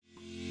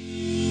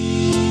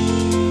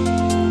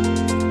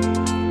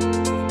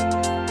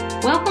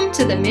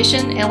Welcome to the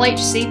Mission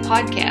LHC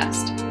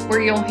podcast, where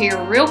you'll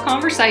hear real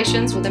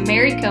conversations with a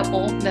married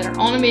couple that are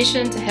on a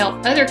mission to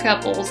help other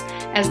couples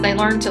as they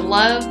learn to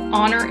love,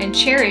 honor, and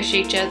cherish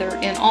each other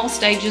in all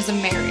stages of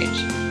marriage.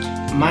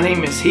 My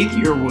name is Heath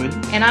Yearwood.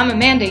 And I'm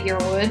Amanda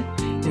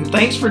Yearwood. And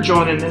thanks for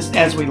joining us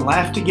as we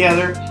laugh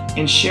together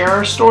and share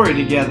our story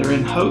together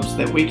in hopes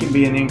that we can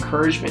be an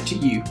encouragement to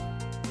you.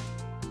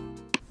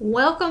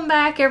 Welcome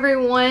back,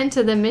 everyone,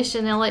 to the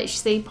Mission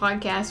LHC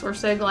podcast. We're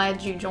so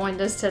glad you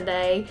joined us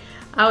today.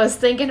 I was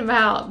thinking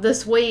about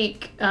this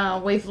week,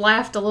 we've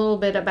laughed a little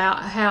bit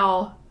about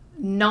how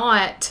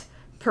not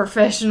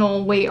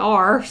professional we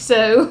are.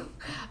 So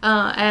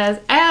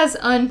as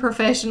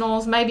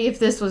unprofessionals, maybe if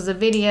this was a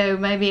video,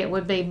 maybe it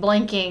would be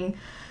blinking,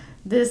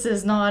 "This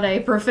is not a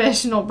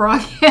professional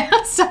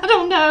broadcast." I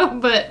don't know,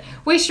 but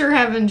we sure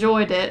have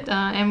enjoyed it,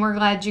 and we're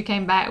glad you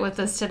came back with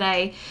us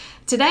today.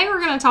 Today we're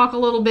going to talk a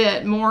little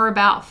bit more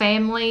about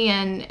family,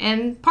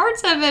 and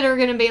parts of it are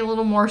going to be a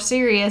little more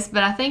serious,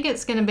 but I think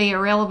it's going to be a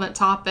relevant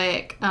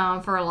topic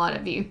for a lot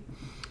of you.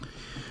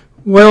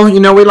 Well, you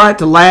know, we like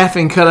to laugh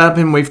and cut up,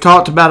 and we've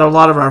talked about a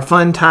lot of our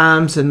fun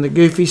times and the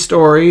goofy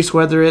stories,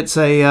 whether we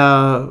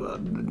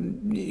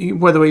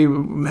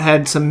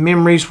had some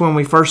memories when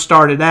we first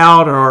started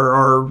out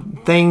or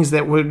things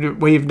that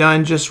we've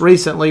done just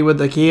recently with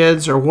the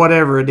kids or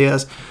whatever it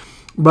is.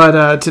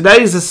 But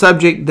today is a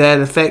subject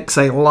that affects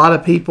a lot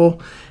of people,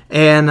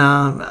 and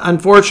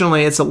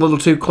unfortunately it's a little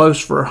too close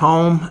for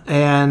home,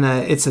 and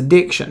it's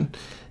addiction.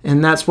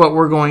 And that's what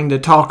we're going to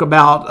talk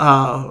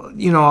about.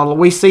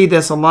 We see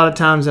this a lot of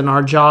times in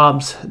our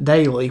jobs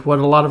daily, what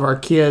a lot of our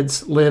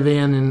kids live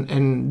in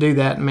and do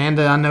that.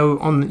 Amanda, I know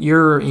on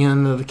your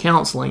end of the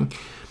counseling,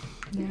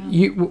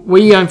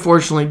 we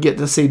unfortunately get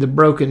to see the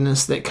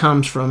brokenness that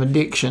comes from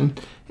addiction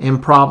and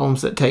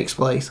problems that takes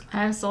place.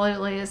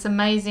 Absolutely. It's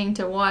amazing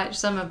to watch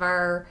some of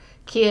our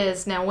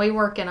kids. Now, we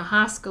work in a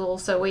high school,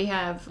 so we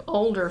have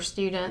older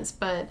students,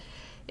 but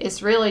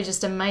it's really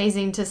just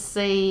amazing to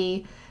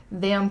see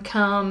them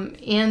come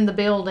in the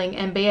building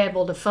and be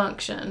able to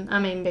function. I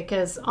mean,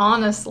 because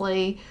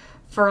honestly,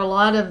 for a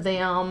lot of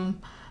them,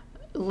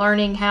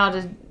 learning how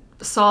to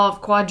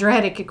solve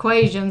quadratic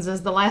equations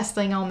is the last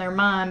thing on their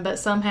mind, but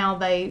somehow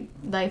they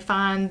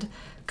find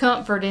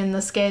comfort in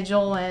the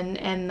schedule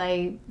and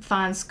they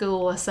find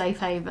school a safe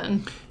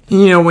haven.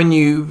 You know, when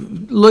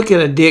you look at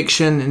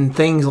addiction and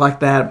things like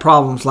that,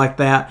 problems like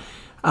that,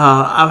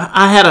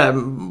 I had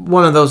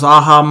one of those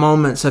aha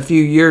moments a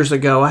few years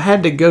ago. I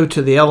had to go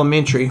to the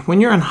elementary.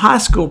 When you're a high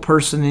school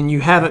person and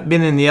you haven't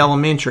been in the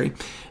elementary,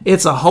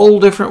 it's a whole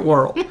different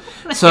world.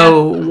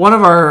 So one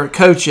of our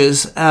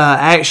coaches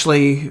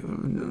actually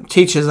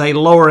teaches a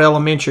lower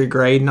elementary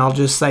grade, and I'll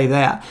just say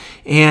that.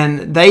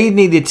 And they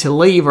needed to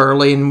leave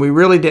early, and we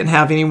really didn't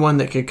have anyone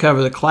that could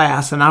cover the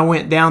class. And I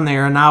went down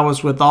there, and I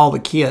was with all the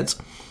kids.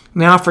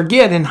 Now, I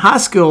forget, in high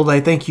school, they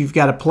think you've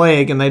got a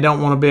plague and they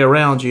don't want to be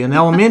around you. In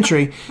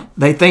elementary,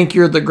 they think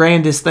you're the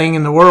grandest thing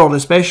in the world,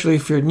 especially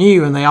if you're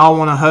new, and they all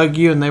want to hug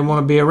you and they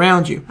want to be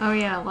around you. Oh,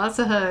 yeah, lots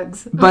of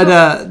hugs. But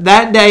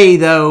that day,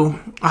 though,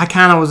 I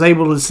kind of was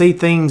able to see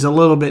things a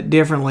little bit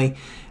differently.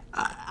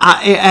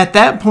 At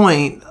that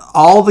point,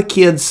 all the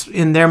kids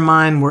in their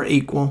mind were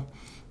equal.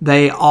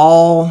 They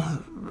all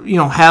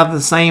have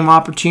the same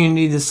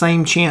opportunity, the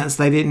same chance.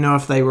 They didn't know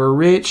if they were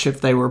rich, if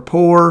they were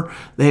poor.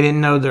 They didn't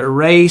know their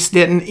race,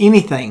 didn't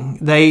anything.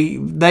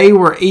 They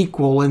were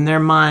equal in their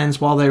minds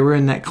while they were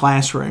in that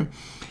classroom.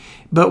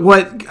 But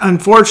what,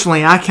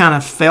 unfortunately, I kind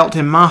of felt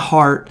in my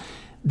heart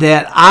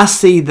that I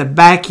see the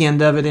back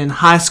end of it in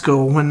high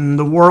school when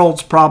the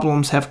world's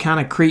problems have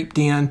kind of creeped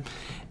in.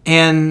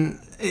 And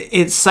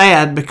it's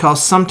sad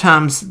because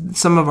sometimes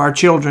some of our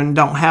children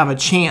don't have a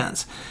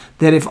chance.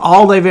 That if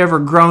all they've ever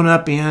grown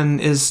up in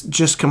is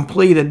just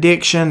complete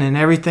addiction and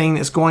everything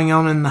that's going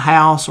on in the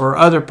house or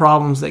other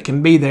problems that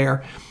can be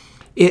there,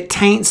 it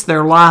taints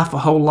their life a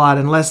whole lot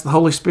unless the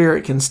Holy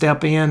Spirit can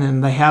step in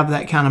and they have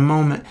that kind of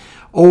moment.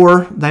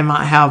 Or they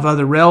might have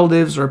other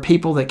relatives or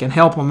people that can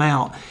help them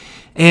out.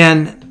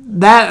 And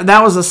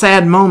that was a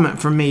sad moment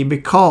for me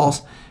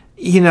because,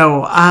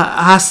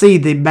 I see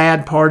the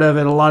bad part of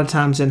it a lot of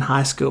times in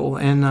high school.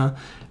 And,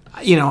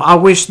 I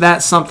wish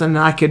that's something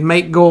I could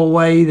make go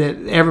away,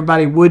 that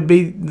everybody would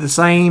be the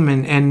same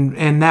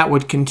and that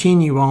would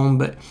continue on.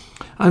 But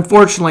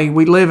unfortunately,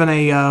 we live in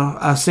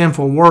a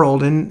sinful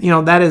world. And,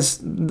 that is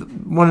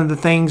one of the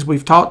things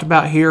we've talked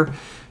about here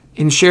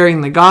in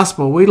sharing the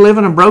gospel. We live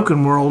in a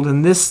broken world,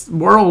 and this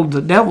world,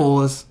 the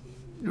devil is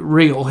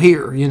real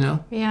here,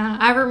 Yeah,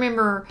 I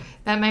remember,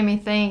 that made me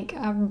think,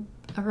 I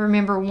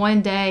remember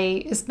one day,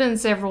 it's been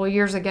several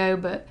years ago,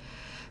 but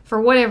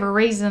for whatever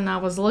reason, I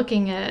was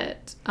looking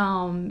at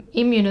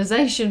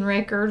immunization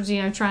records,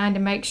 trying to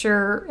make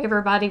sure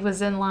everybody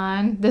was in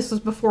line. This was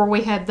before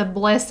we had the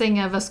blessing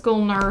of a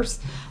school nurse,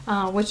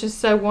 which is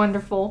so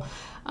wonderful.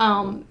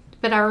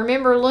 But I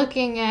remember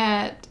looking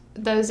at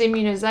those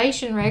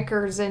immunization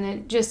records, and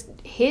it just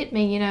hit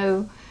me,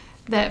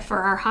 that for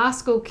our high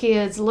school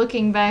kids,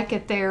 looking back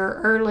at their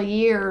early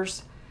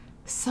years,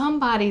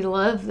 somebody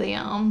loved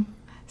them.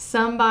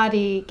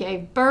 somebody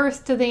gave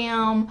birth to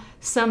them,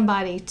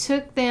 somebody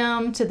took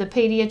them to the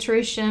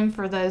pediatrician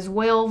for those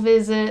well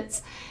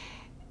visits,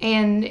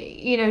 and,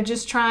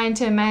 just trying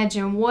to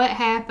imagine what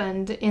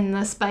happened in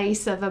the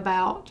space of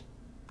about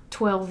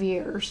 12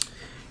 years.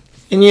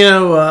 And,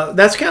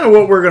 that's kind of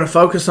what we're going to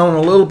focus on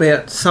a little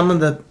bit, some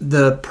of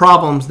the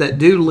problems that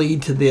do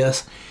lead to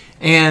this.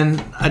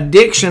 And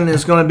addiction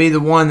is going to be the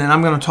one that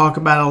I'm going to talk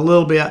about a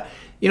little bit.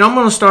 I'm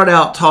going to start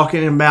out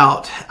talking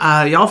about,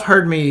 y'all have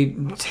heard me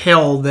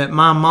tell that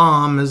my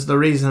mom is the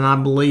reason I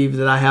believe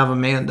that I have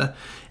Amanda.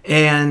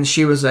 And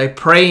she was a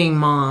praying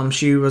mom.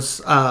 She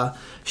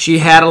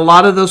had a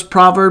lot of those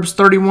Proverbs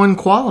 31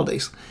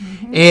 qualities.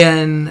 Mm-hmm.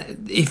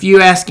 And if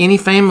you ask any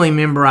family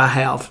member I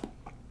have,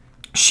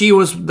 she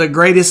was the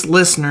greatest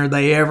listener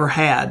they ever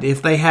had.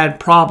 If they had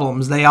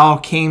problems, they all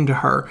came to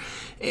her.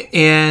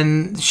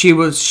 And she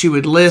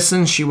would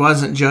listen. She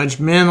wasn't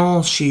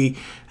judgmental. She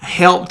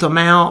helped them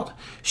out.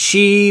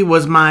 She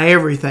was my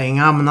everything.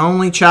 I'm an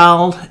only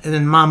child,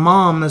 and my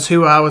mom is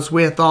who I was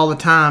with all the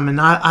time. And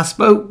I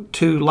spoke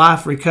to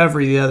Life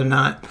Recovery the other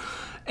night,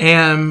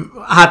 and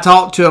I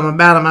talked to them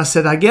about them. I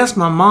said, I guess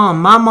my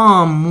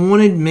mom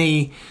wanted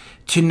me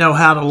to know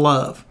how to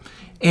love.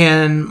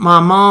 And my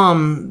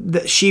mom,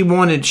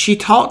 she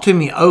talked to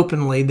me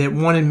openly, that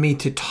wanted me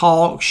to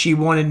talk. She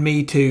wanted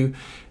me to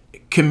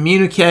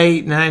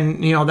communicate,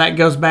 and that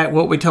goes back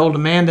what we told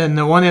Amanda in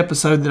the one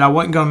episode, that I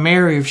wasn't going to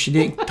marry if she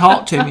didn't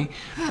talk to me.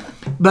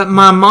 But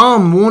my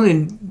mom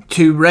wanted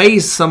to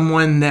raise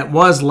someone that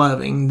was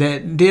loving,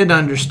 that did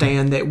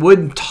understand, that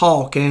would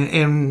talk,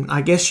 and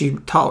I guess she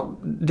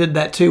did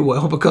that too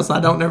well, because I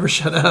don't ever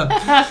shut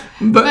up.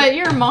 But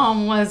your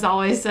mom was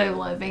always so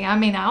loving. I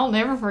mean, I'll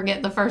never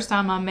forget the first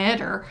time I met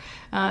her.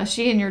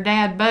 She and your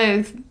dad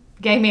both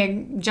gave me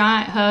a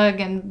giant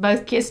hug and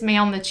both kissed me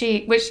on the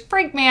cheek, which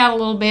freaked me out a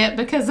little bit,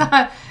 because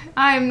I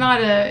am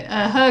not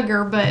a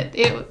hugger, but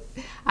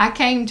I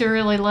came to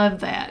really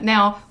love that.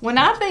 Now, when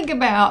I think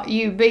about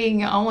you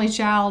being an only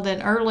child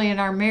and early in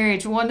our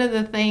marriage, one of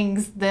the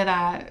things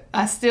that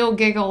I still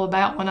giggle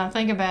about when I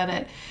think about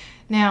it,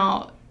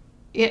 now,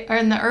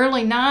 in the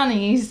early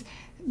 90s,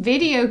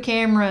 video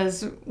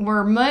cameras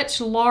were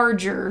much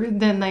larger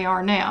than they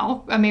are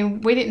now. I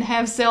mean, we didn't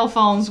have cell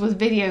phones with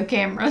video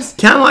cameras.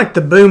 Kind of like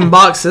the boom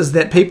boxes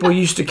that people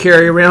used to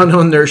carry around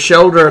on their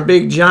shoulder, a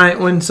big giant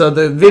one. So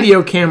the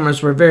video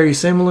cameras were very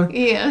similar.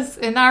 Yes,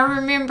 and I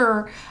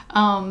remember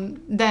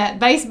that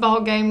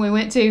baseball game we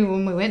went to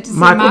when we went to see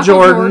Michael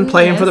Jordan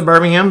playing for the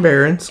Birmingham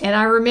Barons. And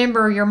I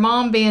remember your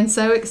mom being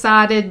so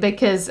excited,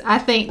 because I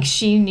think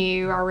she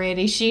knew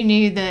already. She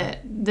knew that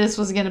this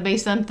was going to be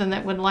something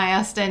that would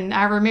last. And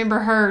I remember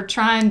her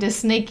trying to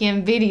sneak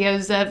in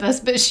videos of us,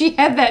 but she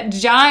had that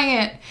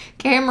giant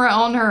camera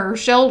on her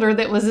shoulder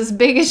that was as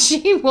big as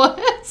she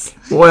was.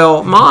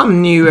 Well,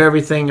 Mom knew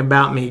everything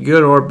about me,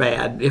 good or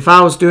bad. If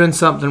I was doing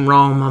something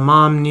wrong, my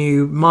mom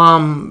knew.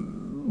 Mom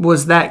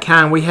was that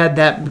kind. We had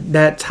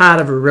that tight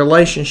of a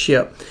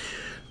relationship.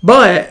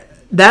 But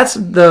that's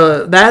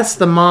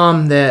the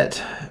mom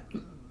that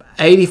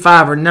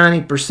 85 or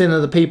 90%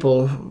 of the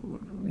people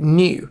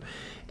knew.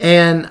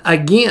 And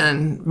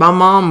again, my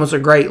mom was a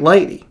great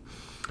lady.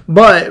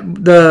 But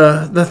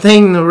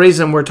the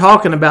reason we're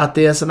talking about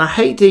this, and I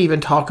hate to even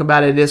talk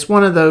about it, it's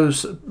one of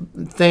those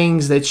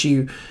things that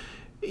she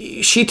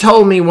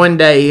told me one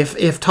day,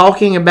 if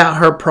talking about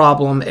her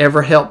problem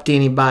ever helped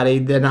anybody,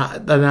 then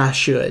I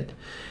should.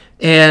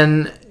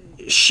 And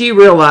she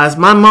realized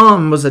my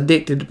mom was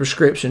addicted to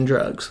prescription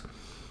drugs.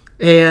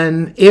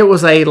 And it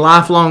was a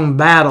lifelong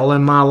battle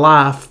in my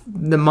life.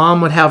 The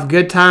mom would have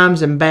good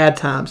times and bad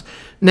times.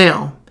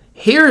 Now,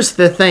 here's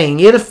the thing.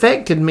 It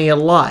affected me a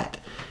lot.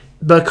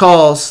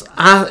 Because,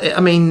 I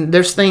mean,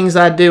 there's things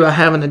I do. I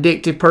have an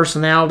addictive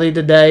personality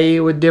today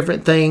with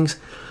different things.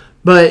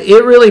 But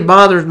it really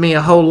bothered me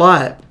a whole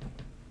lot.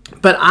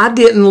 But I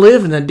didn't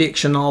live in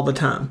addiction all the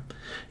time.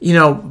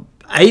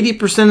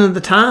 80% of the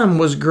time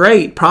was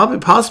great,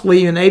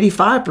 possibly even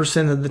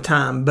 85% of the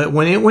time. But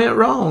when it went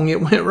wrong,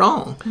 it went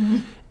wrong. Mm-hmm.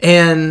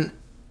 And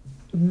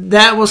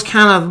that was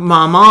kind of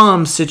my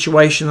mom's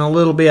situation a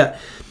little bit.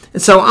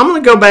 And so I'm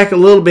going to go back a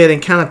little bit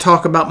and kind of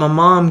talk about my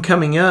mom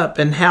coming up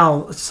and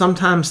how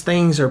sometimes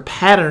things are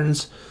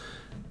patterns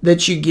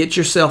that you get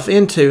yourself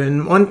into.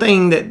 And one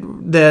thing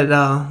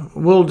that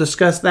we'll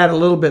discuss that a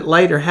little bit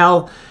later,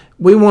 how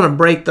we want to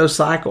break those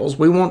cycles.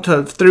 We want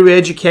to, through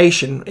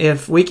education,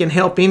 if we can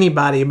help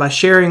anybody by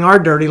sharing our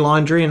dirty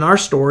laundry and our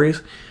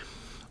stories.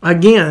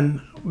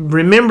 Again,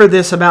 remember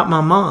this about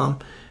my mom.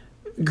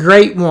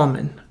 Great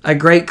woman, a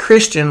great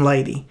Christian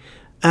lady.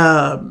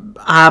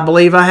 I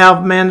believe I have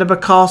Amanda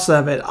because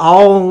of it.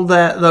 All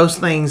those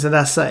things that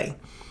I say.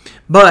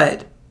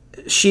 But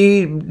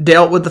she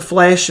dealt with the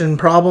flesh and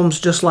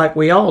problems just like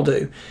we all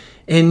do.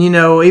 And,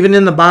 even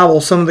in the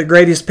Bible, some of the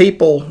greatest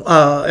people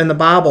in the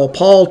Bible,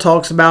 Paul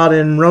talks about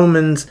in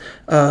Romans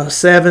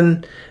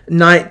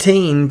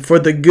 7:19, for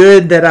the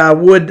good that I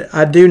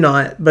do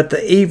not, but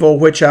the evil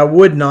which I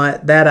would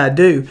not, that I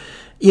do.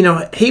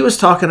 he was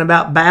talking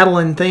about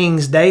battling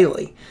things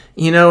daily.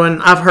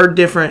 And I've heard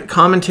different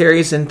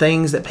commentaries and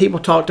things that people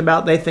talked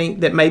about. They think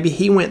that maybe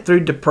he went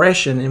through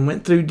depression and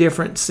went through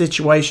different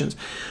situations.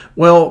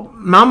 Well,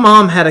 my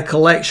mom had a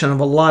collection of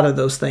a lot of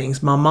those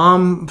things. My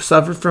mom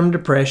suffered from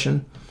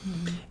depression,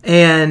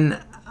 and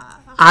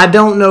I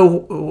don't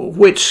know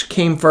which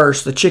came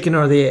first, the chicken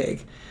or the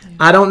egg.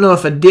 I don't know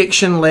if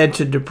addiction led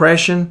to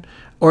depression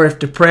or if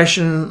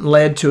depression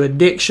led to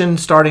addiction,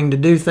 starting to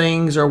do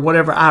things or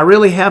whatever. I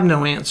really have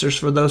no answers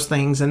for those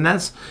things, and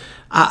that's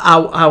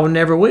I will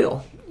never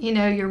will.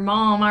 Your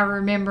mom, I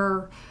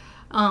remember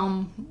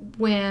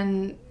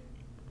when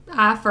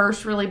I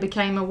first really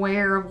became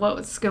aware of what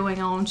was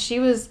going on, she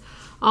was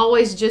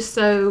always just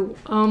so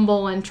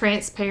humble and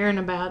transparent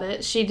about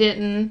it. She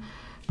didn't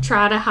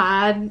try to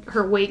hide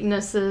her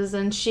weaknesses,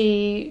 and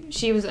she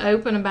was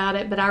open about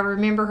it. But I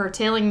remember her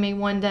telling me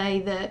one day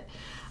that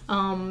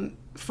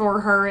for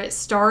her it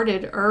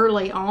started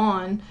early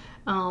on,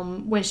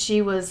 when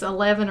she was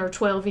 11 or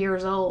 12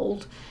 years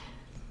old.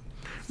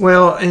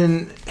 Well,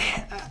 and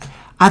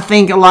I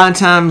think a lot of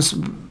times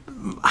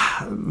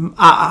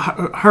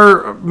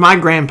my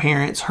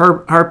grandparents,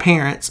 her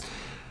parents,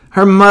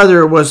 her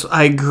mother was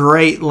a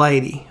great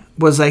lady,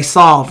 was a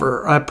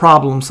solver, a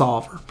problem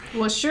solver.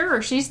 Well,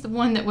 sure. She's the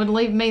one that would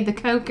leave me the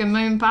Coke and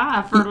moon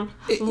pie for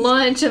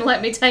lunch and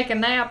let me take a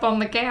nap on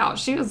the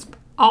couch. She was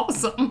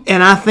awesome.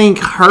 And I think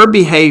her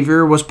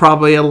behavior was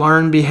probably a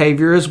learned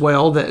behavior as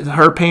well, that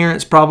her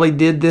parents probably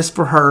did this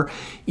for her.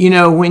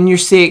 When you're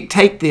sick,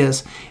 take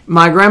this.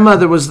 My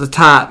grandmother was the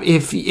type,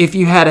 if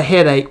you had a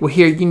headache, well,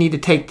 here, you need to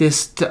take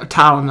this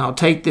Tylenol,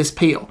 take this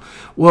pill.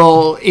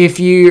 Well, if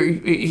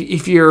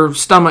your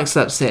stomach's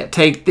upset,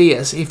 take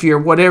this. If you're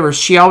whatever,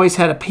 she always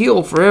had a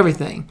pill for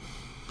everything.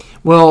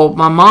 Well,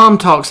 my mom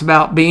talks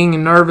about being a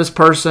nervous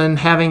person,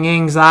 having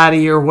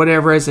anxiety or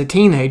whatever as a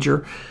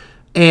teenager,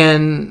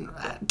 and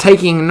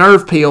taking a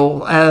nerve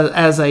pill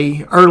as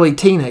a early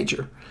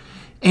teenager.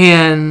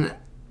 And,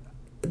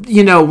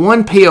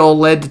 one pill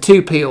led to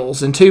 2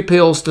 pills, and 2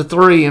 pills to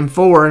 3 and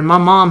 4. And my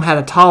mom had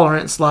a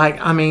tolerance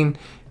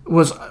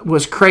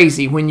was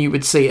crazy when you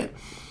would see it.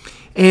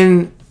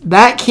 And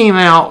that came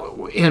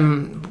out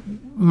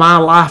in my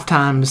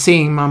lifetime,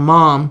 seeing my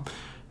mom.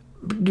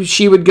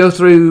 She would go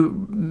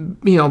through,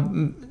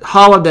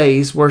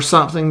 holidays were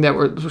something that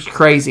was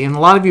crazy. And a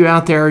lot of you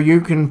out there, you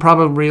can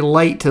probably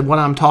relate to what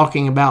I'm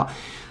talking about.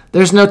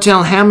 There's no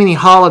telling how many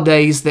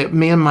holidays that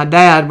me and my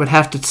dad would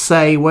have to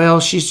say, well,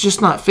 she's just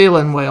not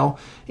feeling well.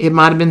 It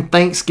might have been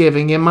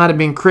Thanksgiving. It might have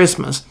been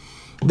Christmas.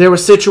 There were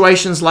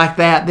situations like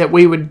that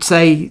we would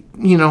say,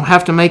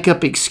 have to make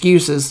up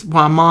excuses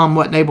why mom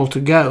wasn't able to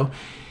go.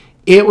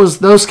 It was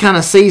those kind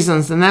of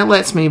seasons, and that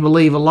lets me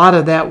believe a lot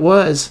of that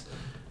was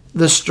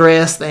the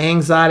stress, the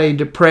anxiety,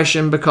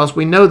 depression, because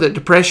we know that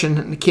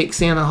depression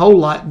kicks in a whole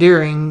lot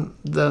during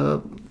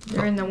the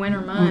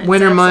winter months.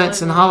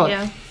 Months and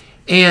holidays.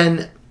 Yeah.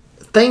 And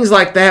things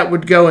like that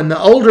would go, and the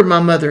older my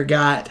mother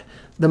got,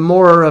 the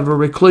more of a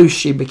recluse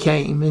she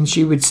became, and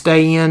she would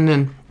stay in.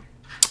 And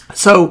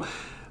so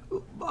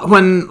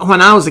when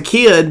I was a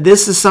kid,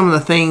 this is some of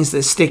the things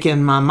that stick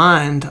in my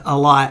mind a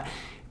lot.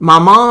 My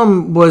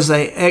mom was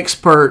an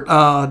expert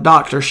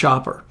doctor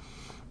shopper.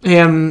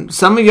 And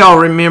some of y'all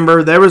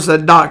remember there was a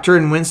doctor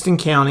in Winston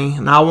County,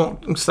 and I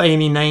won't say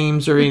any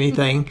names or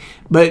anything,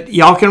 but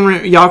y'all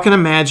can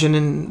imagine.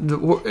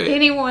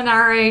 Anyone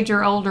our age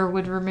or older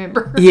would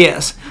remember.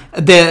 Yes,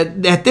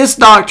 that at this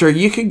doctor,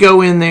 you could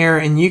go in there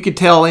and you could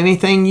tell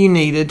anything you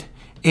needed,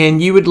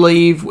 and you would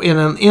leave in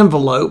an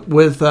envelope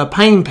with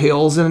pain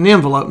pills in an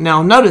envelope.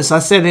 Now, notice I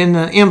said in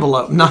an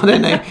envelope, not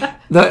in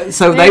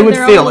so they would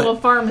fill it. Little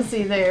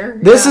pharmacy there.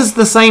 This is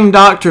the same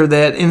doctor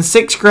that in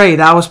 6th grade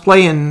I was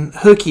playing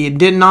hooky and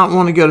did not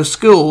want to go to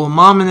school.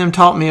 Mom and them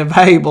taught me a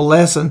valuable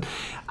lesson.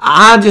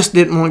 I just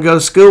didn't want to go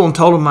to school and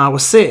told them I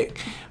was sick.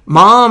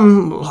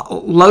 Mom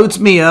loads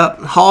me up,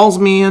 hauls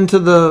me into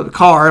the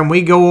car, and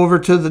we go over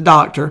to the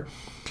doctor.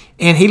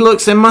 And he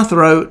looks in my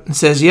throat and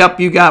says, yep,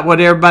 you got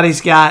what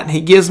everybody's got. And he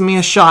gives me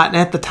a shot. And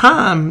at the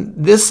time,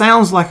 this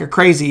sounds like a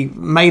crazy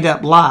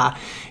made-up lie.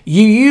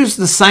 You use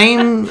the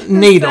same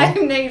needle.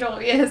 Same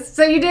needle, yes.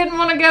 So you didn't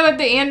want to go at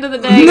the end of the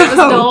day. No, it was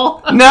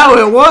dull.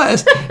 No, it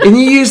was. And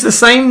you use the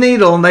same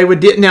needle, and they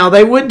would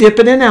dip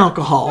it in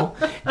alcohol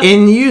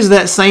and use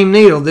that same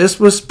needle. This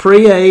was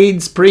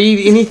pre-AIDS,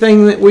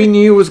 anything that we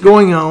knew was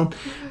going on.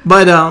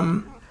 But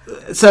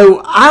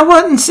so I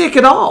wasn't sick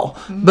at all,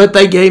 but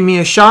they gave me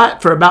a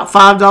shot for about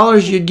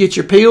 $5. You'd get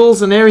your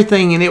pills and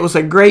everything, and it was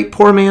a great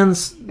poor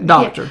man's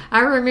doctor. Yeah, I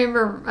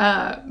remember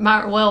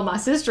my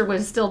sister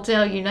would still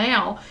tell you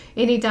now,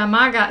 anytime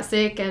I got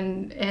sick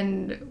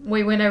and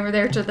we went over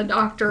there to the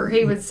doctor,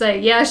 he would say,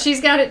 yeah, she's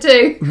got it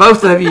too.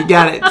 Both of you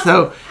got it.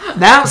 So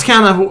that's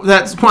why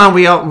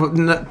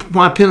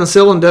why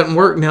penicillin doesn't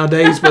work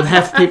nowadays with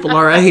half the people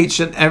our age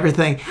and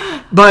everything.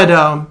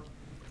 But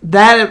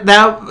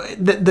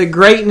the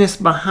greatness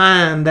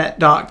behind that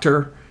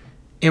doctor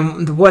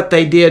and what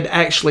they did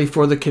actually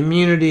for the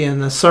community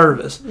and the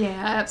service. Yeah,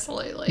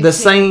 absolutely. The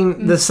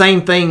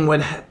same thing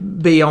would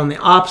be on the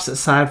opposite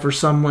side for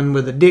someone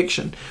with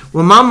addiction.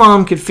 Well, my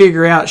mom could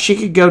figure out she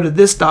could go to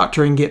this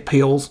doctor and get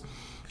pills.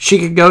 She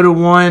could go to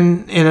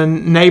one in a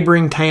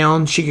neighboring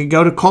town. She could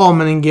go to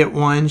Coleman and get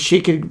one.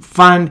 She could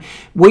find,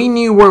 we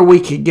knew where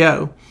we could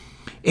go.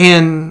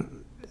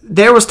 And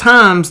there was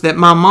times that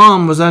my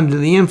mom was under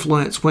the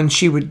influence when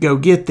she would go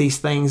get these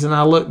things. And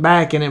I look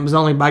back and it was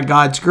only by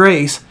God's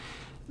grace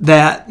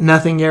that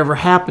nothing ever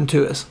happened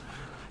to us.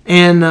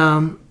 And,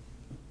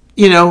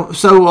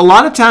 so a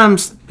lot of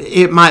times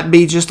it might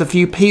be just a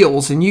few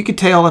pills and you could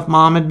tell if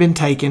mom had been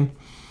taken.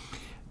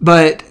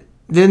 But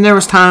then there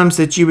was times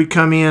that you would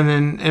come in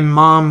and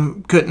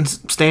mom couldn't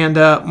stand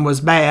up and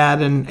was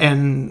bad. And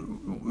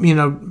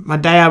my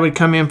dad would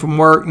come in from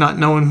work not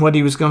knowing what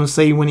he was going to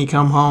see when he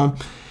come home.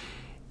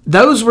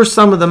 Those were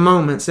some of the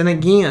moments. And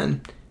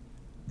again,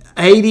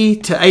 80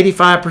 to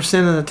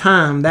 85% of the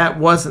time, that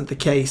wasn't the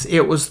case.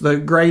 It was the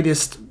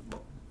greatest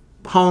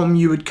home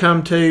you would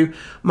come to.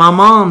 My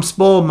mom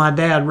spoiled my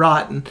dad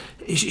rotten.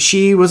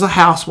 She was a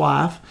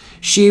housewife.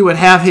 She would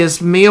have his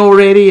meal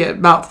ready at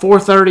about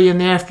 4:30 in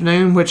the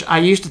afternoon, which I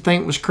used to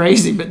think was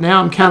crazy, but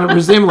now I'm kind of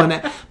resembling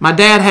it. My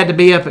dad had to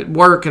be up at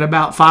work at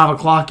about 5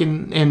 o'clock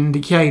in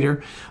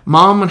Decatur.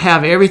 Mom would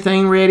have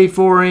everything ready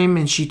for him,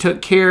 and she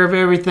took care of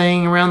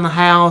everything around the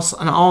house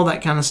and all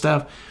that kind of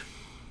stuff.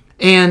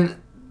 And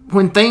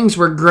when things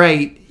were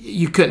great,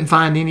 you couldn't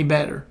find any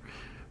better.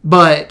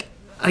 But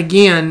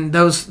again,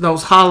 those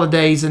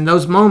holidays and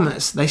those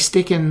moments, they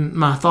stick in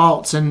my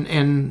thoughts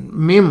and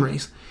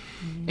memories.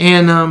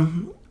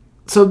 And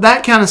so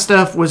that kind of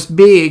stuff was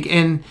big,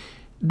 and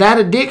that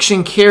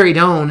addiction carried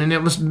on, and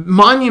it was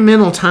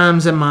monumental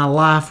times in my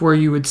life where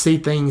you would see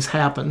things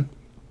happen.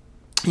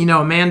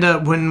 Amanda,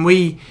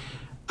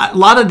 a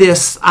lot of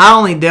this I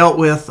only dealt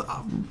with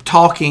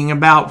talking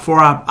about before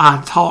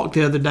I talked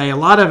the other day. A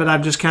lot of it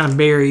I've just kind of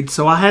buried,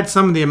 so I had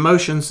some of the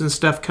emotions and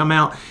stuff come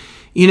out.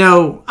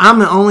 I'm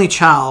the only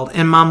child,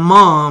 and my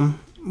mom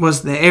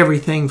was the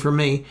everything for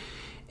me.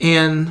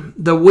 And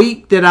the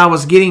week that I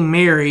was getting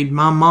married,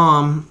 my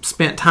mom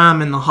spent time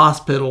in the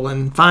hospital,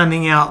 and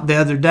finding out the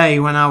other day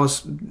when I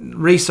was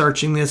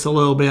researching this a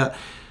little bit,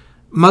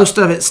 most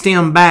of it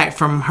stemmed back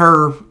from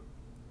her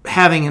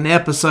having an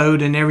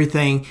episode and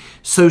everything.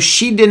 So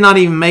she did not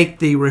even make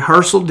the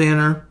rehearsal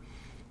dinner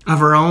of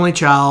her only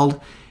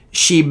child.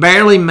 She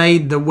barely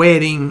made the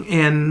wedding,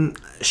 and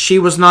she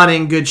was not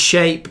in good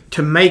shape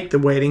to make the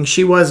wedding.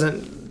 She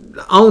wasn't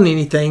on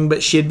anything,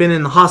 but she had been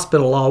in the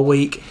hospital all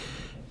week.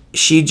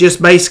 She just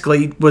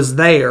basically was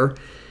there.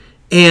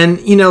 And,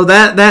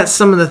 that's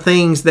some of the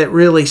things that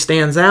really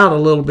stands out a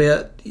little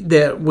bit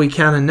that we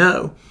kind of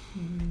know.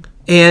 Mm-hmm.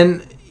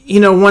 And,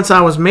 once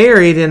I was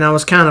married and I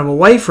was kind of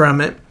away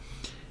from it,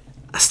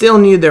 I still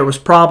knew there was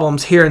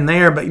problems here and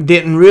there, but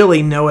didn't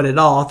really know it at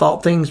all. I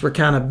thought things were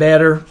kind of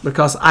better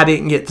because I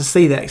didn't get to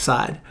see that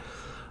side.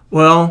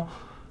 Well,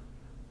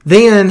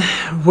 then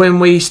when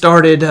we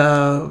started,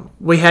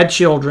 we had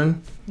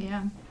children.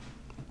 Yeah.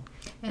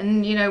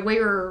 And,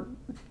 we were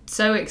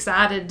so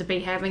excited to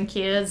be having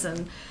kids,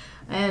 and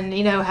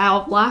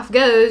how life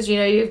goes,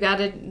 you've got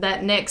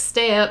that next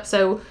step.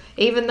 So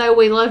even though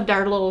we loved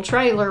our little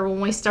trailer,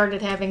 when we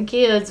started having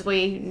kids,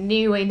 we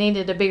knew we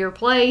needed a bigger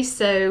place.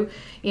 So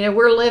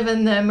we're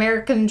living the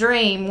American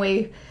dream.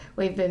 We've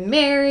been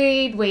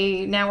married,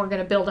 now we're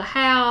going to build a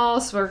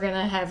house, we're going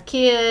to have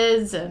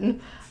kids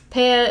and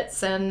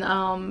pets,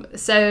 and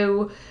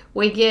so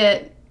we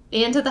get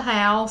into the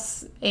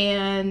house,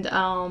 and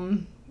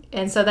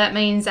so that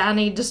means I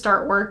need to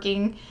start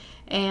working.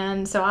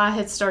 And so I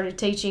had started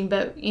teaching,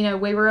 but,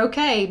 we were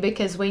okay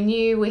because we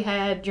knew we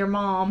had your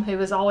mom, who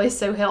was always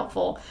so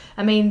helpful.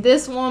 I mean,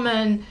 this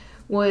woman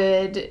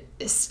would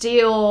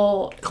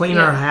still clean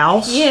our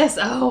house. Yes.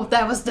 Oh,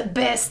 that was the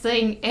best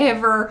thing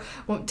ever,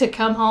 to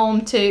come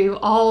home to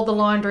all the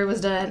laundry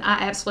was done.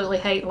 I absolutely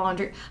hate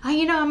laundry.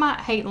 I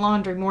might hate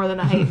laundry more than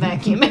I hate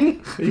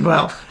vacuuming.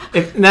 Well,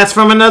 that's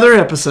from another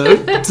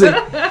episode.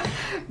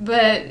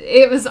 But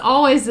it was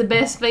always the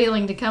best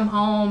feeling to come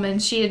home,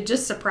 and she had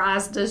just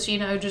surprised us,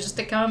 just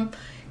to come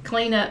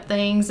clean up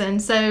things.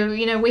 And so,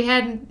 we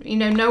had,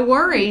 no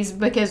worries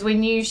because we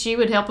knew she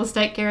would help us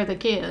take care of the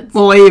kids.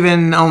 Well,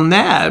 even on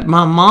that,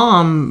 my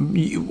mom,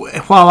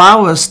 while I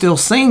was still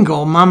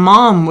single, my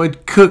mom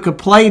would cook a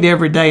plate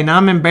every day. And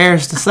I'm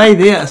embarrassed to say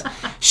this.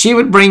 She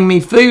would bring me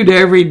food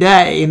every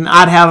day, and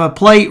I'd have a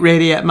plate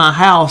ready at my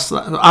house.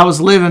 I was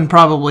living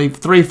probably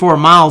 3-4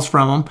 miles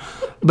from them.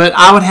 But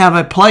I would have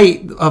a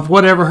plate of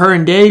whatever her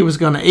and Daddy was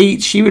going to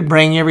eat. She would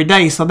bring every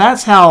day. So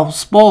that's how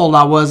spoiled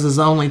I was as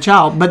the only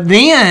child. But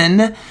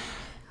then,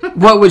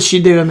 what would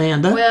she do,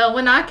 Amanda? Well,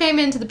 when I came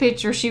into the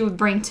picture, she would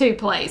bring 2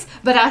 plates.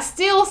 But I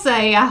still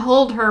say I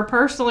hold her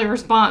personally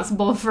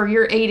responsible for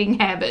your eating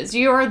habits.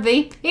 You are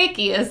the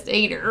pickiest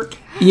eater.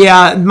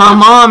 Yeah, my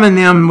mom and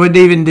them would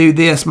even do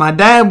this. My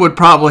dad would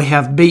probably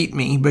have beat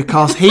me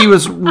because he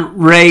was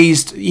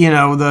raised,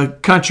 the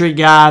country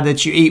guy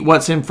that you eat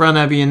what's in front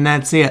of you and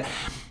that's it.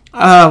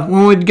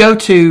 When we'd go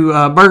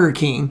to Burger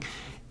King,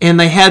 and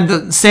they had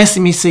the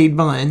sesame seed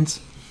buns.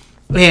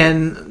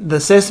 And the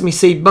sesame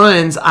seed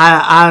buns,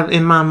 I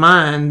in my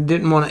mind,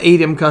 didn't want to eat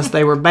them because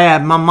they were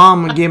bad. My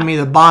mom would give me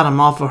the bottom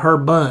off of her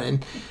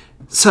bun.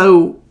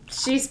 So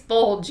she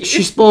spoiled you.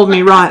 She spoiled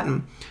me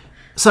rotten.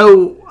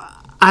 So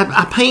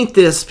I paint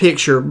this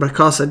picture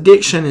because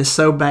addiction is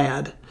so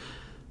bad.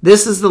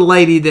 This is the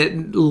lady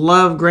that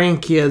loved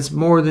grandkids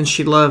more than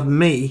she loved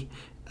me.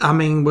 I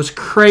mean, was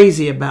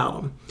crazy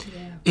about them.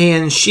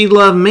 And she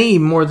loved me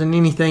more than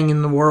anything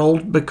in the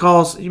world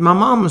because my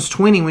mom was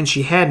 20 when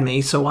she had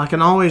me, so I can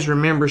always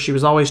remember she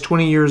was always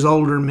 20 years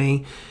older than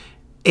me.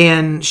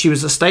 And she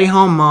was a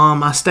stay-home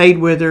mom. I stayed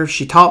with her.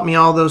 She taught me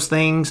all those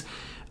things.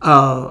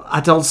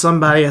 I told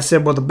somebody, I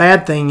said, well, the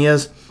bad thing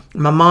is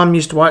my mom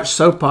used to watch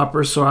soap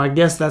operas, so I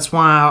guess that's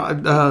why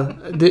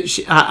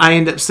I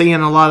end up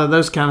seeing a lot of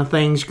those kind of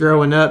things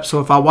growing up.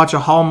 So if I watch a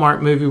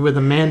Hallmark movie with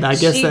Amanda, I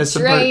guess that's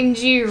trained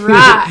you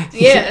right.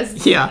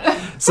 Yes. Yeah.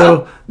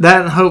 So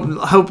that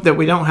hope that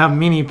we don't have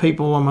many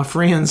people of my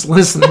friends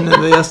listening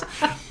to this,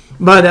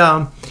 but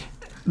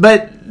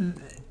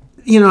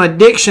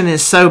addiction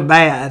is so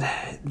bad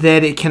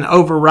that it can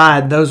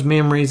override those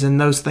memories and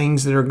those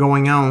things that are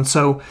going on.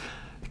 So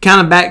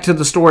kind of back to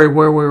the story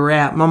where we were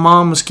at. My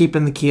mom was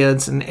keeping the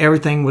kids and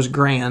everything was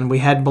grand. We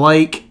had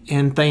Blake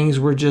and things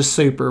were just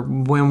super.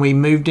 When we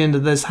moved into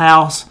this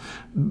house,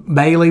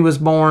 Bailey was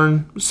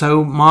born,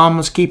 so mom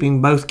was keeping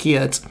both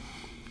kids.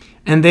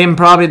 And then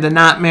probably the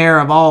nightmare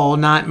of all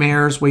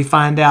nightmares, we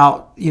find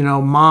out,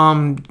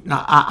 mom,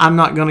 I'm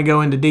not going to go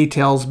into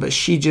details, but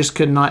she just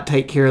could not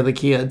take care of the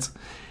kids.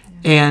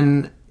 Yeah.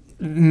 And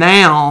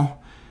now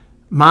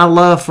my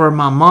love for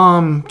my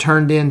mom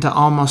turned into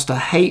almost a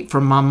hate for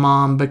my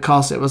mom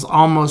because it was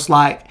almost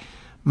like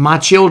my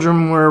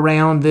children were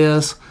around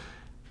this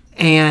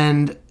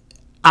and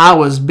I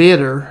was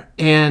bitter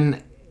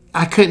and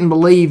I couldn't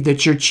believe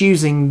that you're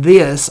choosing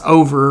this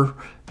over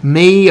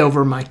me,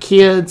 over my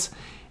kids.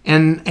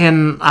 And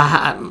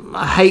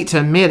I hate to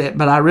admit it,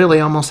 but I really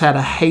almost had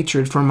a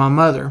hatred for my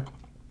mother.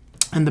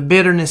 And the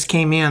bitterness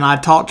came in. I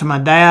talked to my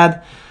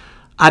dad.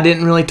 I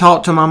didn't really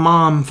talk to my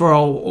mom for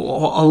a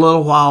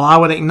little while. I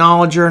would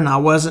acknowledge her, and I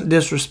wasn't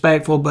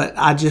disrespectful, but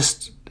I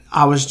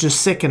was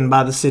just sickened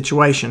by the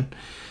situation.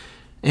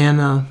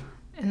 And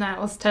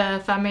that was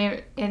tough. I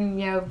mean,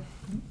 and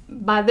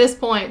by this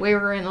point we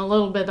were in a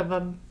little bit of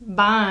a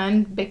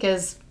bind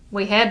because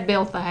we had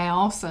built the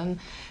house and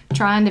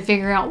trying to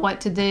figure out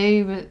what to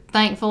do. But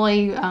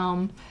thankfully,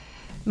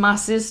 my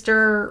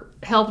sister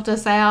helped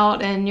us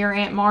out, and your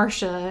Aunt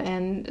Marcia,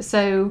 and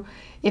so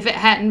if it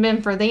hadn't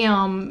been for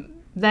them,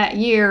 that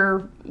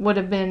year would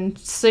have been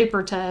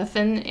super tough.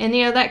 And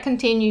that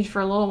continued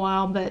for a little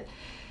while, but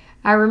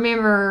I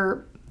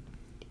remember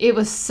it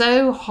was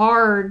so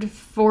hard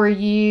for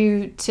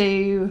you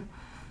to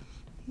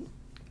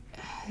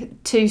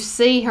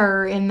see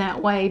her in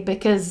that way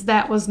because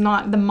that was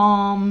not the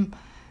mom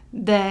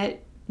that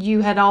you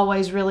had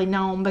always really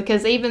known.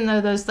 Because even though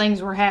those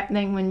things were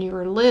happening when you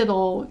were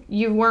little,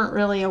 you weren't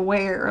really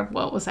aware of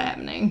what was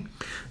happening.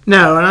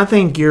 No, and I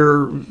think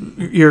you're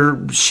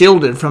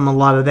shielded from a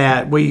lot of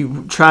that. We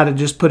try to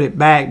just put it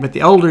back, but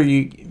the older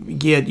you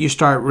get, you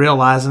start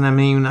realizing. I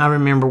mean, I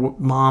remember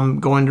mom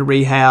going to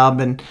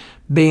rehab and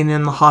being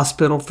in the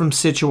hospital from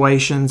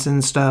situations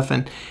and stuff,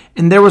 and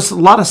there was a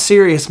lot of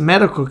serious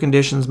medical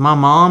conditions. My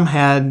mom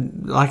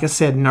had, like I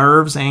said,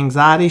 nerves,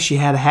 anxiety. She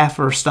had half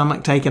of her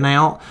stomach taken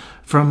out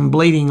from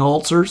bleeding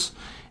ulcers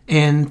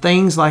and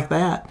things like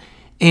that.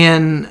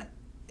 And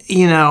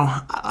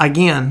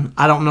again,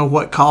 I don't know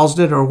what caused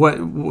it or what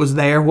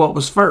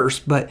was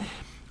first, but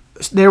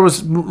there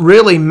was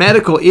really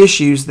medical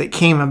issues that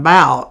came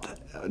about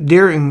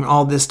during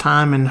all this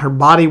time, and her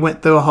body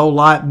went through a whole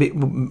lot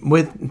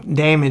with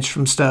damage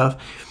from stuff.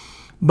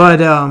 But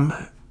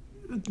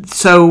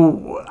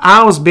so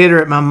I was bitter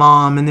at my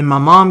mom, and then my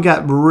mom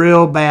got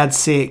real bad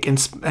sick,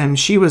 and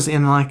she was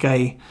in like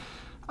a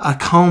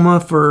coma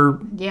for...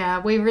 Yeah,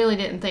 we really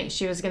didn't think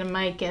she was going to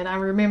make it. I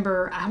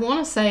remember, I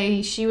want to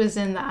say she was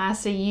in the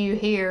ICU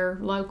here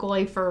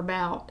locally for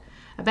about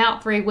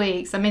 3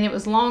 weeks. I mean, it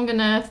was long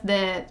enough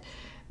that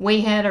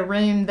we had a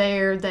room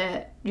there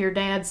that your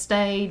dad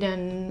stayed,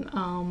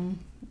 and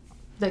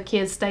the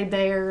kids stayed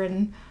there,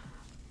 and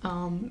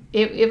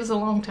it was a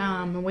long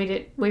time, and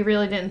we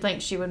really didn't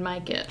think she would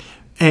make it.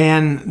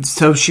 And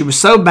so she was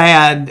so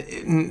bad,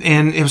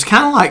 and it was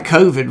kind of like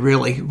COVID,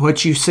 really.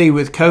 What you see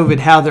with COVID,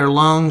 how their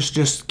lungs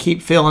just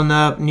keep filling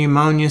up,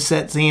 pneumonia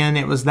sets in.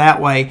 It was that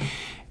way.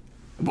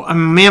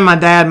 Me and my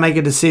dad make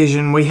a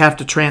decision. We have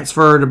to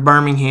transfer her to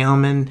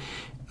Birmingham, and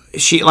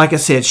she, like I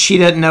said, she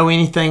doesn't know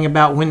anything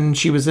about when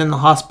she was in the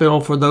hospital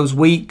for those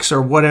weeks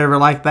or whatever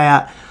like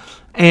that.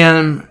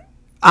 And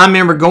I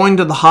remember going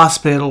to the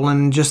hospital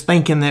and just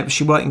thinking that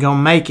she wasn't going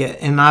to make it,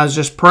 and I was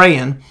just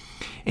praying.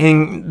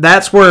 And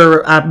that's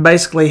where I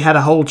basically had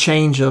a whole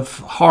change of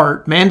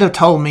heart. Mando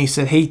told me, he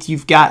said, Heath,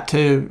 you've got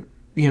to,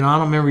 I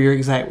don't remember your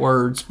exact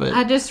words, but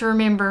I just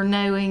remember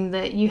knowing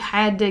that you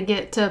had to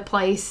get to a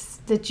place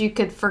that you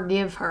could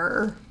forgive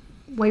her.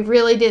 we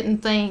really didn't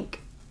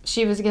think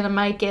she was going to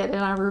make it.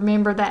 And I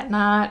remember that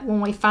night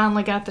when we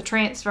finally got the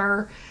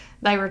transfer,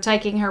 they were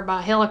taking her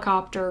by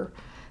helicopter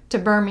to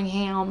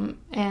Birmingham.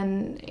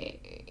 And,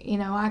 you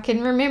know, I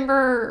can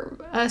remember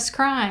us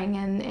crying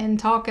and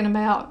talking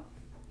about,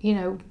 you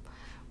know,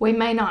 we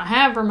may not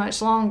have her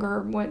much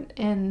longer.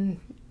 And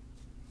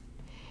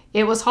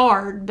it was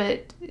hard,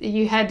 but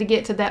you had to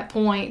get to that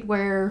point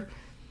where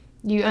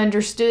you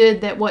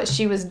understood that what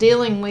she was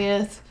dealing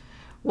with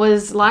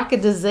was like a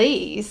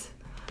disease.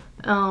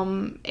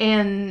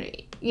 And,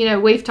 you know,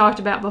 we've talked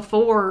about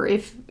before,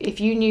 if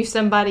you knew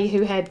somebody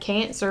who had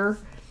cancer,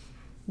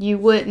 you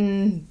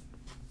wouldn't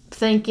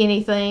think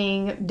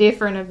anything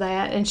different of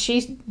that. And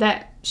she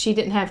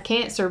didn't have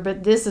cancer,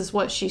 but this is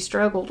what she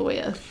struggled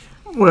with.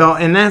 Well,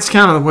 and that's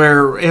kind of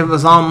where it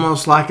was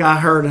almost like I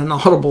heard an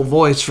audible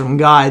voice from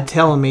God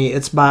telling me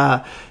it's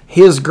by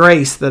His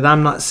grace that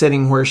I'm not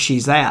sitting where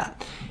she's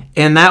at.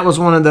 And that was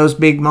one of those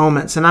big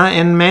moments. And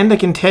Amanda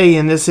can tell you,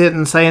 and this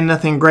isn't saying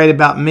nothing great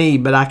about me,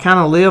 but I kind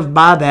of live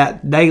by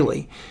that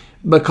daily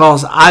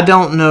because I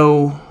don't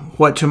know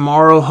what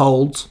tomorrow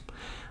holds.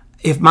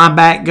 If my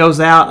back goes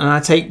out and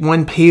I take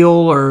one pill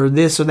or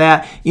this or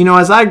that, you know,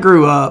 as I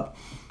grew up,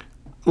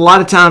 a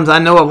lot of times I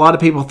know a lot of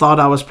people thought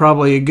I was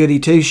probably a goody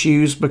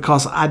two-shoes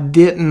because I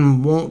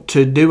didn't want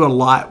to do a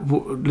lot.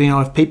 You know,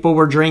 if people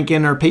were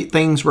drinking or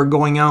things were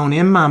going on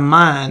in my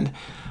mind,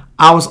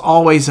 I was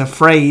always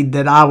afraid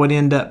that I would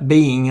end up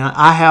being.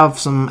 I have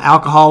some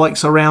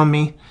alcoholics around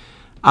me.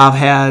 I've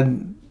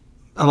had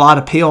a lot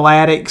of pill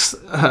addicts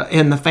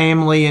in the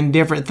family and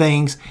different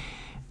things.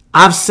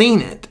 I've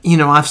seen it. You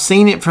know, I've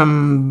seen it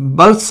from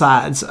both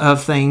sides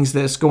of things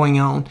that's going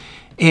on.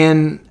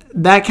 And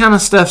that kind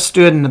of stuff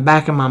stood in the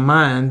back of my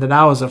mind that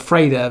I was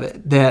afraid of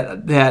it.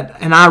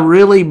 And I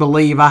really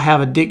believe I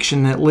have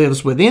addiction that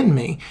lives within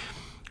me.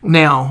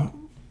 Now,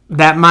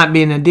 that might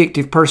be an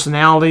addictive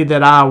personality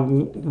that I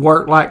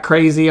work like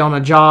crazy on a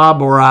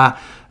job, or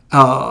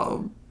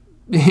I'm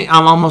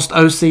almost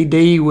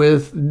OCD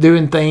with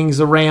doing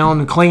things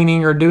around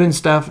cleaning or doing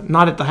stuff.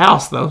 Not at the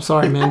house, though.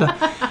 Sorry,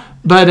 Amanda.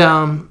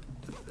 But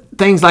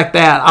things like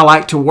that. I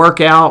like to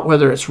work out,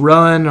 whether it's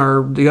run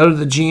or to go to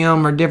the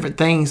gym or different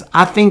things.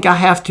 I think I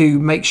have to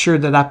make sure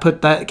that I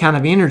put that kind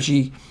of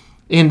energy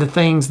into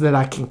things that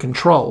I can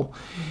control.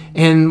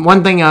 And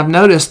one thing I've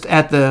noticed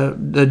at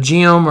the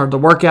gym or the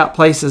workout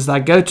places I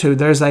go to,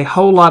 there's a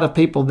whole lot of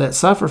people that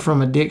suffer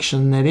from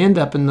addiction that end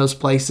up in those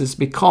places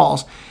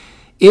because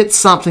it's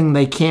something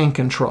they can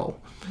control.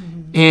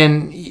 Mm-hmm.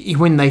 And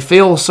when they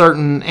feel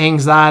certain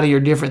anxiety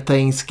or different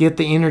things, get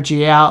the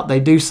energy out,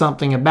 they do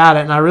something about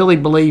it. And I really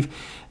believe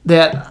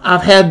that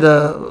I've had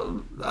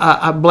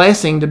a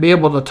blessing to be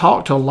able to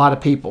talk to a lot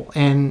of people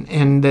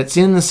and that's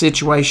in the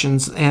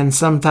situations, and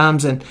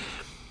sometimes, and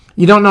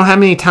you don't know how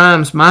many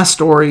times my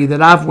story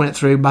that I've went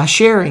through by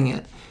sharing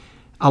it.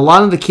 A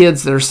lot of the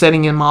kids that are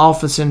sitting in my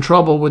office in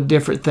trouble with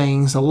different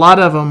things, a lot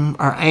of them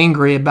are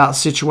angry about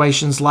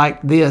situations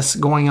like this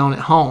going on at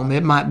home.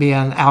 It might be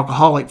an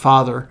alcoholic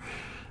father,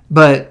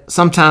 but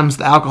sometimes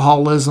the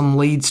alcoholism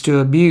leads to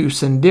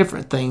abuse and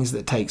different things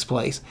that takes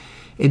place.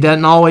 It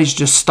doesn't always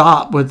just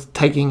stop with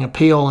taking a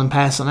pill and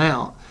passing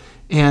out.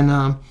 And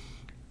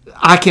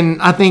I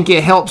think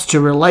it helps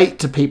to relate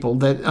to people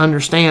that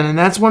understand. And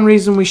that's one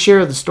reason we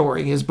share the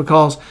story, is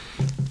because,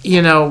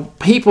 you know,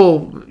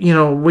 people, you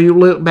know, we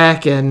look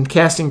back and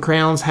Casting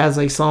Crowns has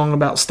a song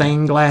about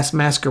stained glass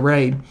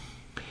masquerade.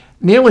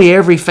 Nearly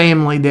every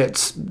family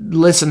that's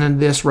listening to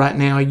this right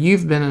now,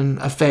 you've been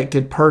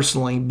affected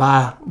personally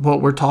by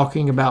what we're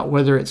talking about,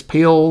 whether it's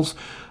pills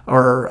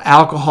or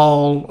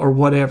alcohol or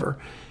whatever.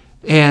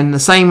 And the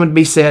same would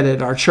be said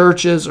at our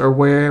churches or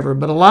wherever.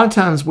 But a lot of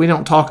times we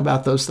don't talk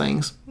about those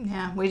things.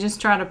 Yeah, we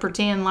just try to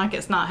pretend like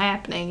it's not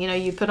happening. You know,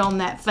 you put on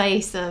that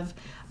face of,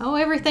 oh,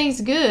 everything's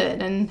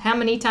good. And how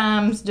many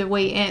times do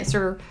we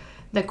answer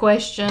the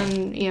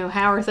question, you know,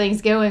 how are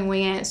things going?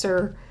 We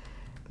answer,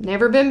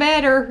 never been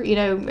better. You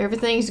know,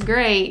 everything's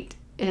great.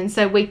 And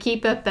so we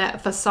keep up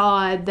that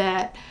facade,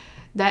 that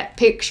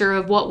picture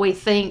of what we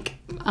think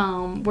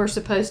we're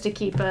supposed to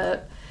keep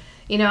up.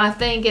 You know, I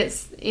think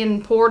it's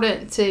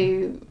important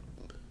to,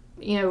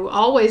 you know,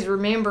 always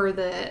remember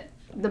that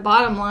the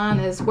bottom line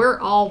is we're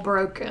all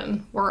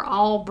broken. We're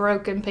all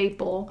broken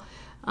people.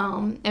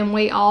 And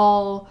we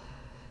all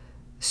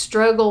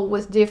struggle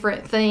with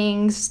different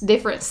things,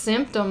 different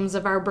symptoms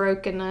of our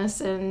brokenness.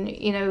 And,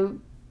 you know,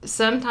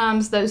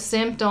 sometimes those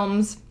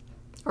symptoms,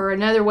 or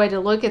another way to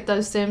look at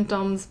those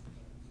symptoms,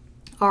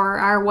 are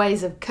our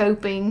ways of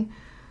coping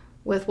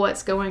with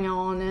what's going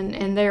on,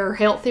 and there are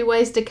healthy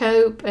ways to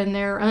cope and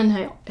there are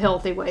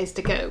unhealthy ways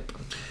to cope.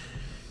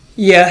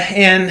 Yeah,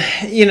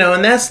 and you know,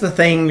 and that's the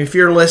thing. If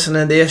you're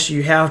listening to this,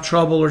 you have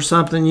trouble or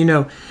something, you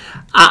know,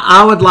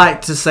 I would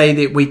like to say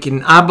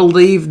that I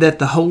believe that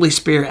the Holy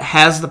Spirit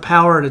has the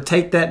power to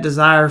take that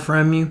desire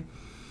from you.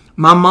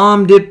 My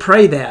mom did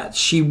pray that.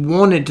 She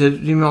wanted to,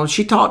 you know,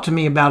 she talked to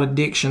me about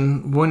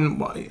addiction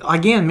when,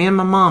 again, me and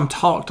my mom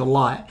talked a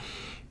lot.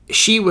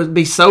 She would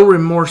be so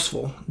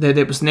remorseful that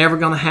it was never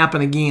going to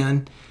happen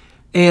again.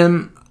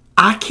 And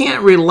I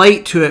can't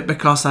relate to it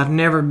because I've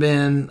never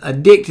been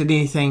addicted to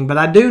anything, but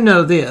I do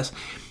know this.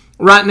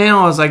 Right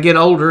now, as I get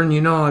older, and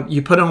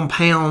you put on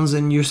pounds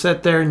and you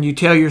sit there and you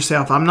tell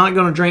yourself, I'm not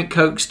going to drink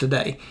Cokes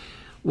today.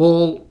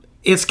 Well,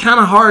 it's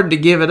kind of hard to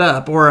give it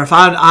up. Or if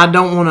I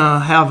don't want to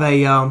have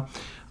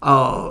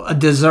a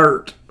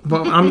dessert,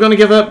 well, I'm going to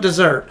give up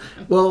dessert.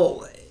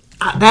 Well,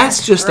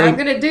 that's just I'm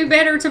going to do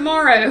better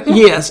tomorrow.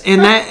 Yes,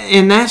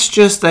 and that's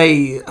just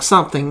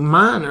something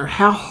minor.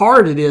 How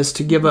hard it is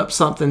to give up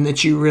something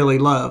that you really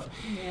love.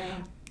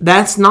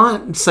 That's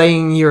not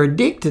saying you're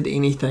addicted to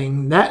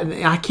anything. That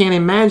I can't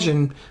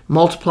imagine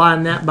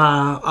multiplying that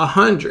by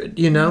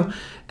 100.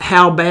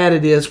 How bad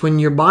it is when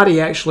your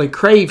body actually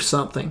craves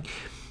something.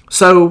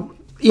 So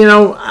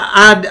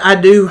I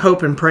do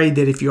hope and pray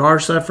that if you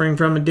are suffering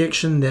from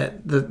addiction,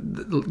 that the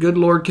good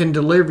Lord can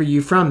deliver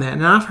you from that.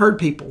 And I've heard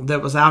people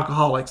that was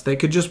alcoholics, they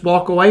could just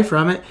walk away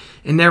from it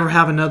and never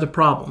have another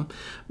problem.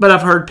 But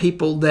I've heard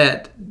people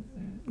that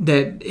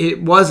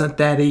it wasn't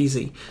that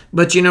easy.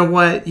 But you know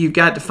what? You've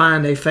got to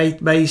find a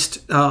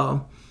faith-based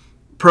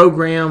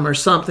program or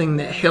something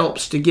that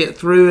helps to get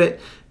through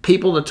it,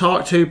 people to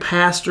talk to,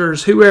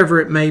 pastors, whoever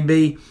it may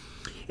be.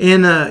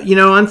 And,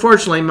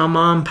 unfortunately, my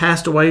mom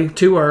passed away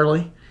too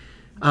early.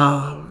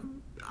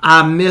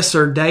 I miss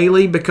her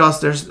daily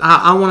because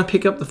I want to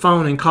pick up the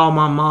phone and call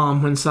my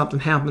mom when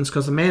something happens,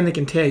 because Amanda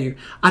can tell you,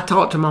 I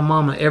talk to my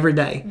mama every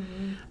day.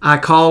 Mm-hmm. I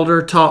called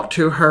her, talked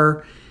to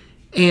her,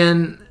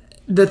 and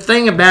the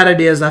thing about it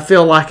is I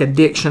feel like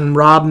addiction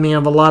robbed me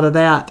of a lot of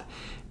that,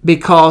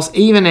 because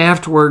even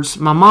afterwards,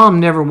 my mom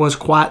never was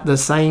quite the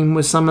same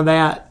with some of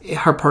that.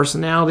 Her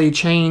personality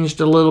changed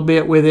a little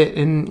bit with it,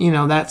 and,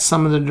 that's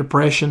some of the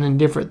depression and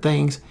different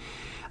things.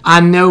 I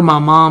know my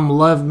mom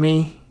loved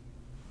me,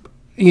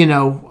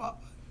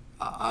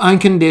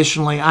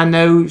 unconditionally. I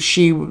know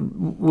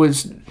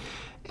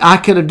I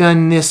could have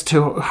done this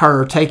to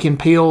her, taking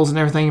pills and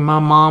everything, and my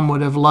mom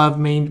would have loved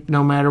me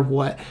no matter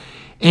what.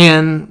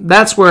 And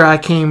that's where I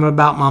came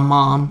about my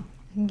mom.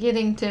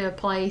 Getting to a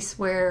place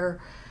where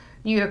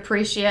you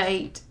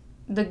appreciate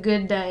the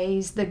good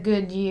days, the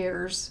good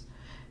years,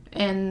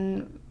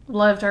 and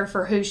loved her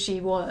for who she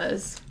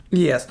was.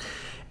 Yes.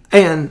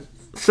 And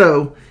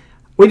so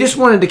we just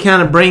wanted to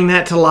kind of bring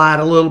that to light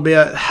a little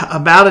bit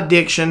about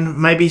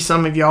addiction. Maybe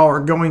some of y'all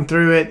are going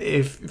through it,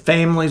 if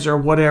families or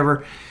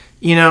whatever.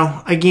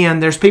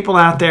 Again, there's people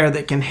out there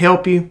that can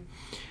help you.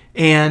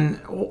 And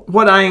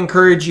what I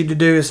encourage you to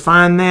do is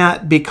find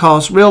that,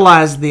 because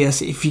realize this: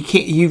 if you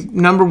can't,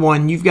 number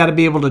one, you've got to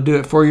be able to do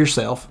it for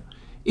yourself.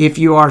 If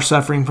you are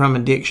suffering from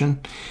addiction,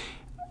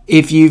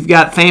 if you've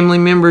got family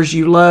members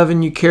you love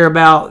and you care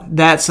about,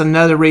 that's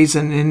another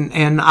reason.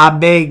 And I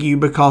beg you,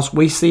 because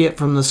we see it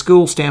from the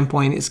school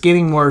standpoint, it's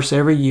getting worse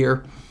every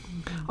year.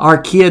 Our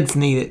kids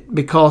need it,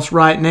 because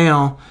right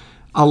now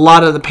a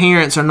lot of the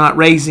parents are not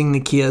raising the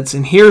kids.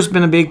 And here's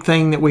been a big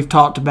thing that we've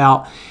talked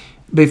about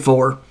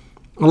before.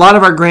 A lot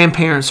of our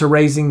grandparents are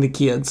raising the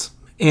kids.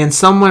 And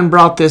someone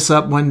brought this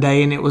up one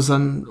day, and it was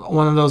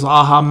one of those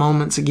aha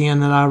moments again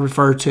that I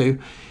refer to.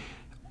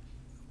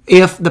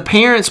 If the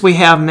parents we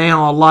have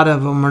now, a lot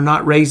of them are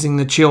not raising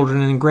the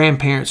children and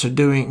grandparents are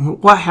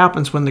doing, what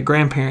happens when the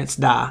grandparents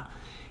die?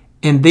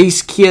 And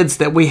these kids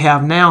that we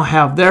have now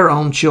have their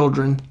own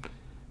children.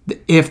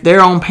 If their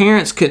own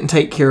parents couldn't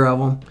take care of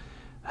them,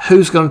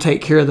 who's going to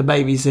take care of the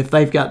babies if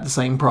they've got the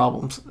same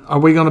problems? Are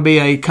we going to be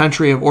a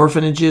country of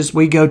orphanages?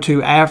 We go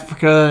to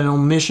Africa and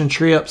on mission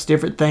trips,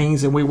 different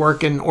things, and we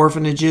work in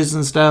orphanages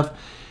and stuff.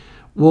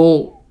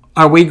 Well,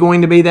 are we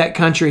going to be that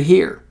country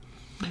here?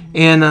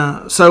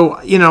 And so,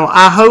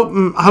 I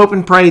hope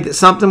and pray that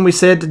something we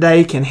said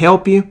today can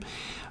help you.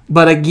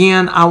 But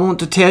again, I want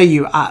to tell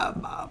you,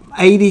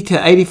 80 to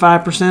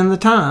 85% of the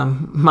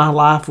time, my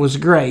life was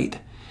great.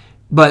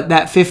 But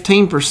that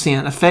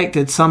 15%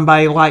 affected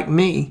somebody like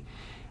me.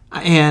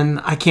 And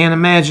I can't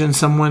imagine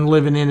someone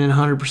living in it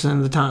 100%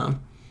 of the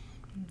time.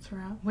 That's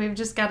right. We've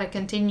just got to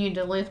continue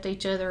to lift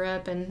each other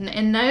up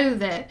and know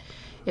that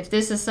if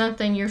this is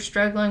something you're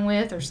struggling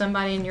with, or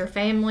somebody in your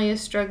family is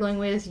struggling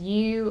with,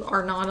 you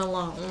are not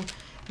alone.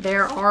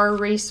 There are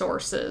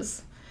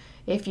resources.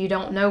 If you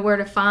don't know where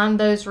to find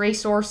those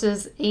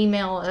resources,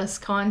 email us,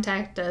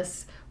 contact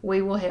us.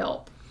 We will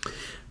help.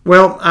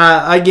 Well,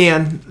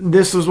 again,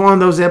 this was one of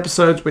those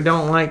episodes we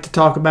don't like to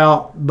talk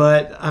about,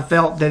 but I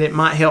felt that it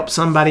might help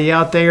somebody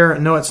out there. I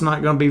know it's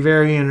not going to be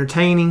very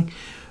entertaining,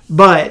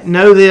 but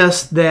know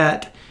this,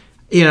 that,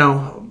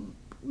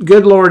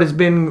 good Lord has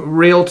been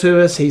real to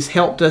us. He's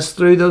helped us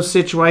through those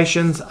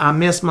situations. I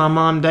miss my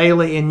mom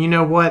daily, and you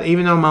know what?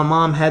 Even though my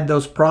mom had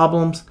those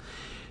problems,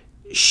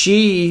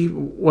 she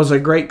was a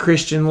great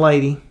Christian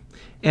lady.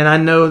 And I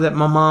know that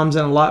my mom's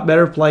in a lot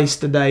better place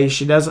today.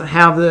 She doesn't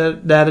have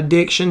that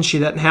addiction. She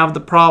doesn't have the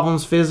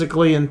problems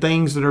physically and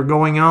things that are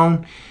going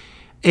on.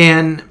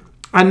 And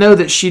I know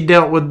that she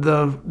dealt with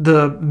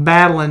the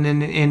battling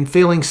and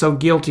feeling so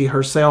guilty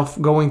herself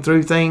going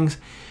through things.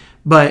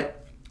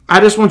 But I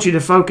just want you to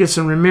focus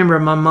and remember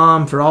my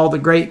mom for all the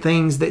great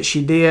things that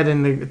she did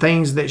and the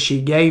things that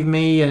she gave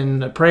me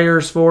and the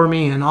prayers for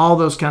me and all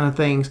those kind of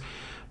things.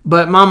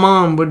 But my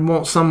mom would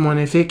want someone,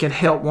 if it could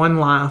help one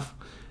life,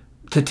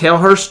 to tell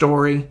her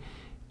story,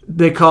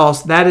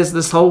 because that is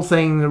this whole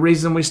thing, the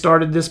reason we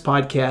started this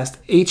podcast.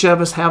 Each of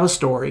us have a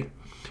story.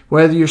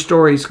 Whether your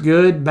story's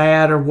good,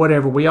 bad, or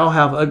whatever, we all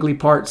have ugly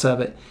parts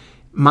of it.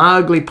 My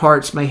ugly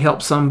parts may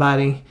help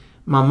somebody.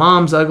 My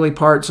mom's ugly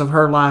parts of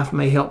her life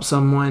may help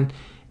someone.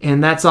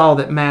 And that's all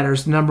that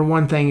matters. Number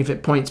one thing, if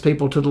it points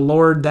people to the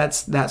Lord,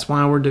 that's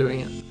why we're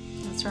doing it.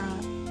 That's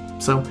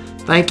right. So,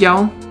 thank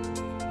y'all.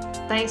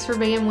 Thanks for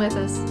being with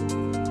us.